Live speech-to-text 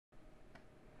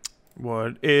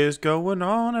What is going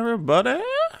on, everybody?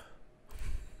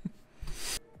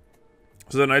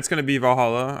 So the night's gonna be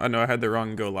Valhalla. I know I had the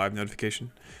wrong go live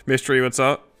notification. Mystery, what's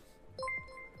up?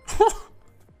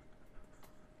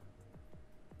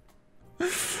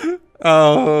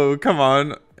 Oh, come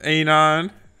on,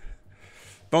 Anon.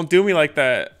 Don't do me like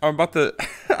that. I'm about to...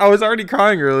 I was already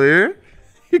crying earlier.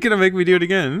 You're gonna make me do it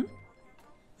again.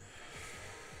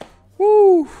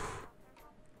 Woo.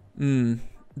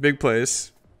 Big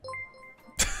place.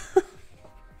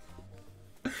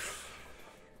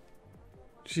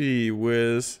 Gee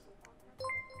whiz.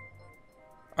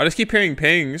 I just keep hearing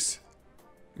pings.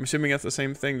 I'm assuming that's the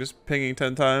same thing, just pinging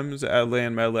 10 times.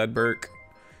 Adlan, Medlad, Burke,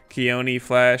 Keone,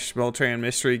 Flash, Beltran,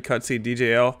 Mystery, Cutsy,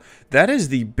 DJL. That is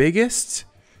the biggest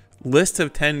list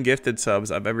of 10 gifted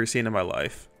subs I've ever seen in my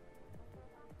life.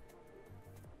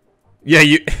 Yeah,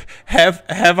 you have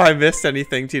I missed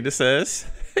anything, Tita says.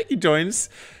 He joins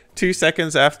 2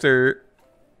 seconds after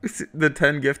the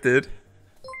 10 gifted.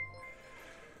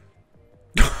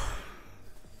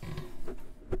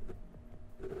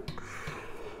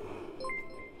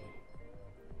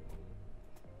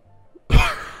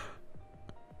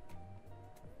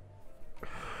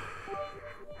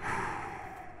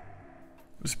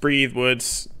 Just breathe,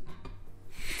 Woods.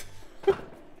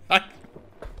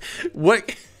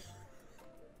 What?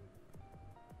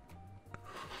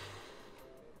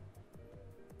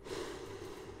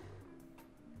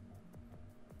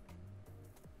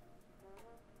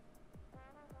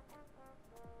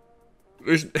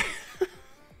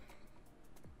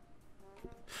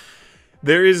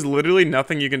 There is literally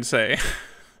nothing you can say.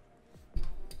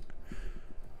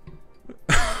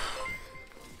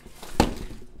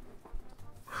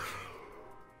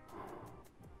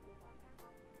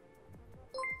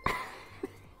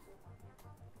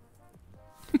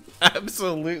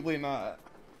 Absolutely not.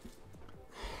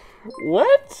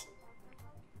 What?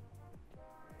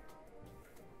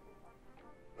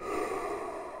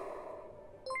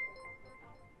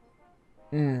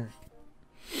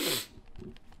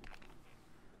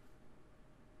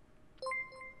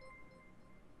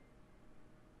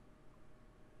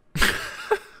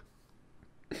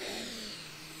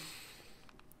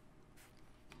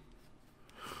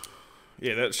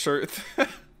 Yeah, that shirt.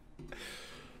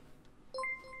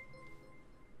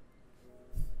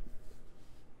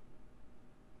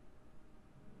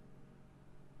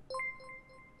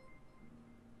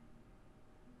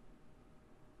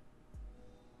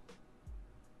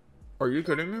 Are you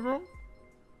kidding me, bro?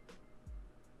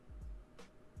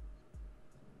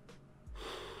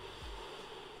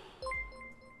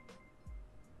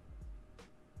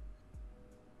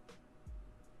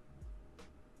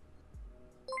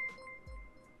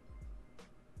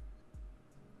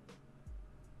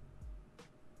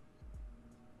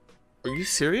 Are you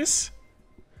serious?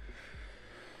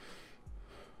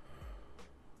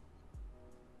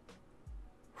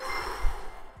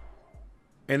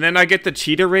 And then I get the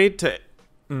cheetah raid to...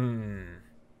 I'm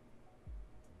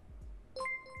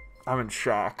in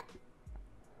shock.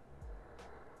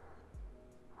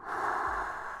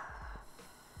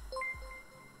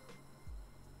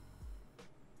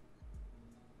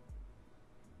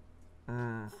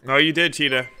 Oh, you did,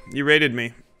 Cheetah. You raided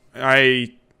me. No,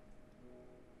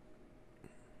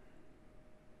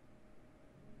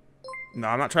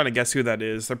 I'm not trying to guess who that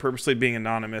is. They're purposely being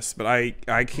anonymous, but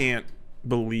I can't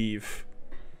believe.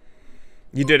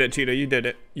 You did it, Cheetah. You did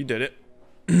it. You did it.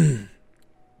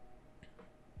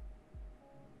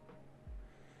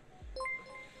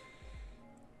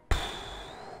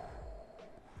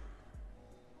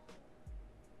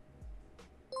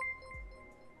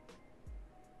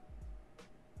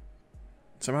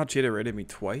 Somehow Cheetah raided me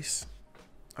twice.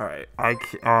 All right,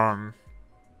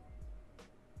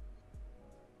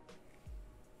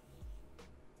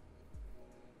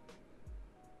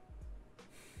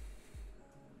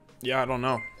 yeah, I don't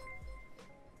know.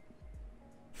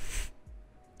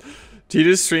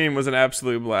 Cheetah's stream was an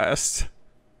absolute blast.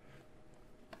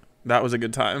 That was a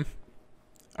good time.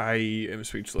 I am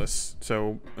speechless.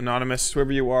 So, anonymous,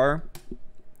 whoever you are,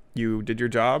 you did your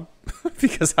job.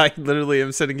 Because I literally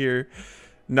am sitting here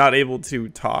not able to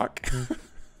talk.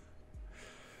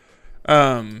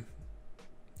 There's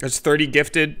 30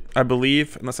 gifted, I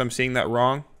believe, unless I'm seeing that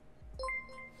wrong.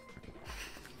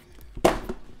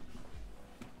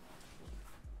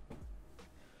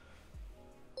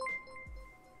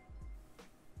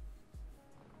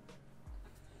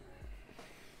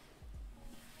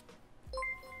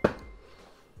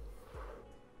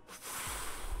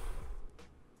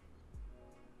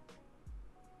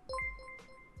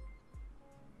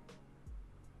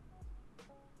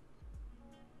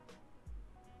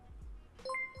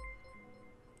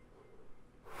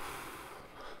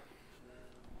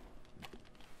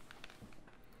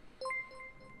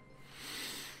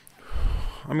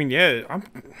 I mean, yeah,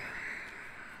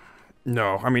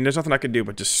 no, I mean, there's nothing I could do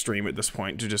but just stream at this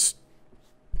point to just,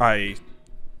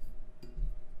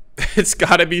 it's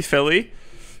gotta be Philly.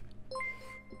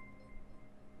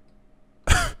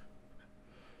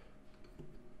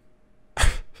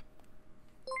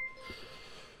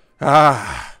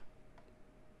 Ah.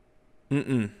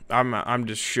 I'm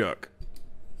just shook.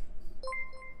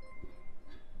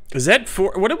 Is that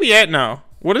 4? What are we at now?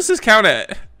 What does this count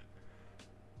at?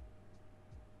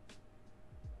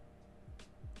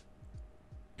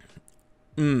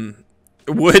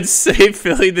 Would save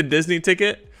Philly the Disney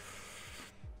ticket?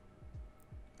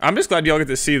 I'm just glad y'all get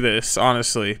to see this,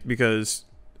 honestly, because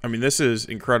I mean this is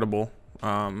incredible.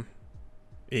 And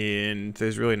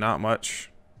there's really not much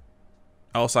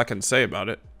else I can say about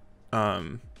it.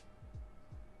 I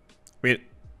mean,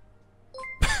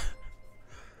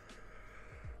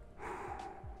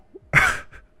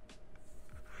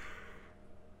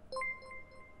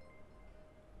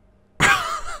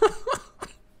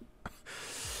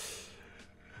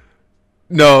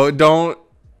 no, don't,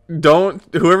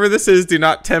 whoever this is, do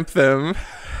not tempt them.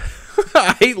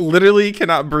 I literally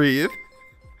cannot breathe.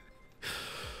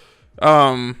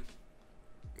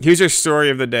 Here's your story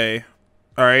of the day.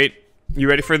 All right, you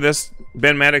ready for this?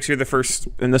 Ben Maddox, you're the first,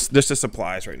 and this just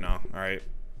applies right now. All right,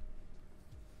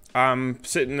 I'm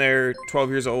sitting there, 12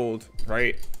 years old,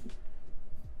 right?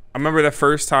 I remember the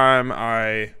first time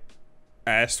I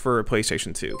asked for a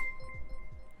PlayStation 2,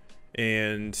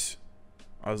 and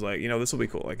I was like, you know, this will be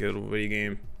cool, like a little video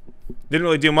game. Didn't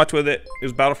really do much with it. It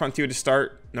was Battlefront 2 to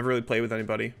start. Never really played with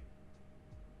anybody.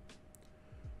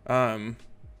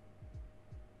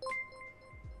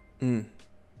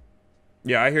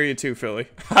 Yeah, I hear you too, Philly.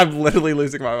 I'm literally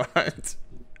losing my mind.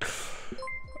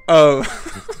 Oh.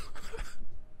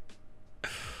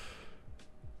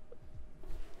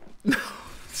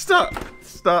 Stop.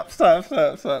 Stop.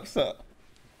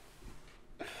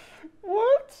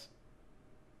 What?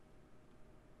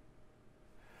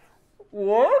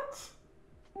 What?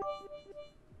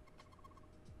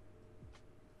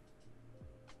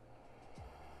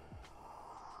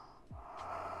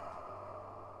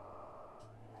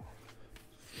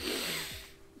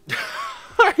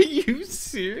 Are you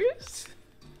serious?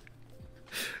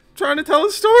 I'm trying to tell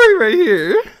a story right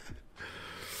here.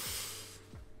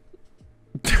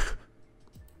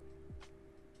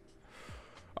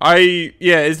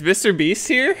 Yeah, is Mr. Beast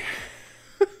here?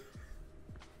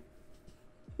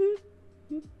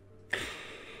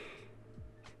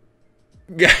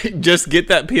 Just get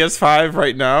that PS5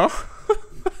 right now.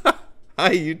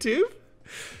 Hi, YouTube.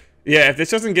 Yeah, if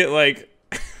this doesn't get like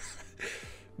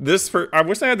I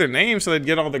wish I had their name so they'd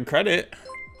get all the credit.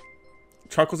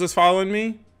 Truckles is following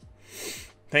me.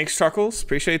 Thanks, Truckles.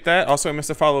 Appreciate that. Also, I missed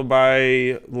a follow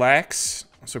by Lax.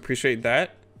 Also appreciate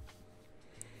that.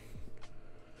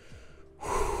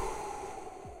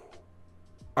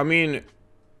 I mean,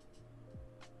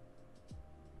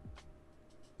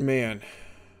 man.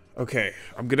 Okay,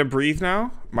 I'm gonna breathe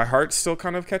now. My heart's still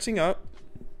kind of catching up.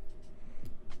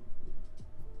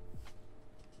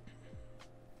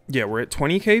 Yeah, we're at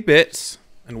 20k bits,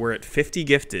 and we're at 50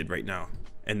 gifted right now.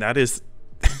 And that is...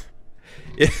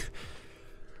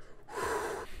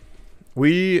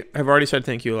 We have already said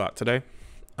thank you a lot today.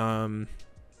 Oh,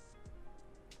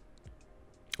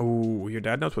 your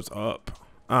dad knows what's up.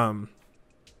 But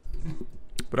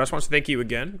I just want to thank you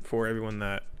again for everyone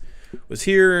that was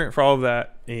here, for all of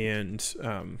that, and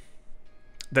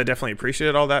that definitely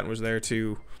appreciated all that and was there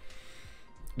to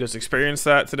just experience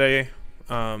that today.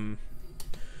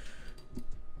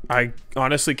 I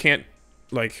honestly can't,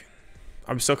 like,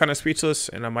 I'm still kind of speechless,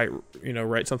 and I might, you know,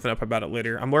 write something up about it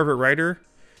later. I'm more of a writer,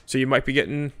 so you might be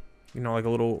getting, you know, like a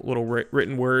little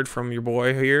written word from your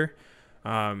boy here.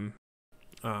 But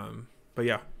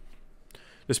yeah,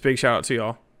 just big shout out to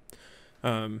y'all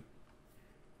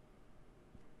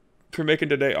for making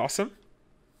today awesome.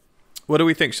 What do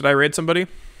we think? Should I raid somebody?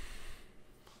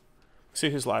 Let's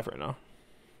see who's live right now.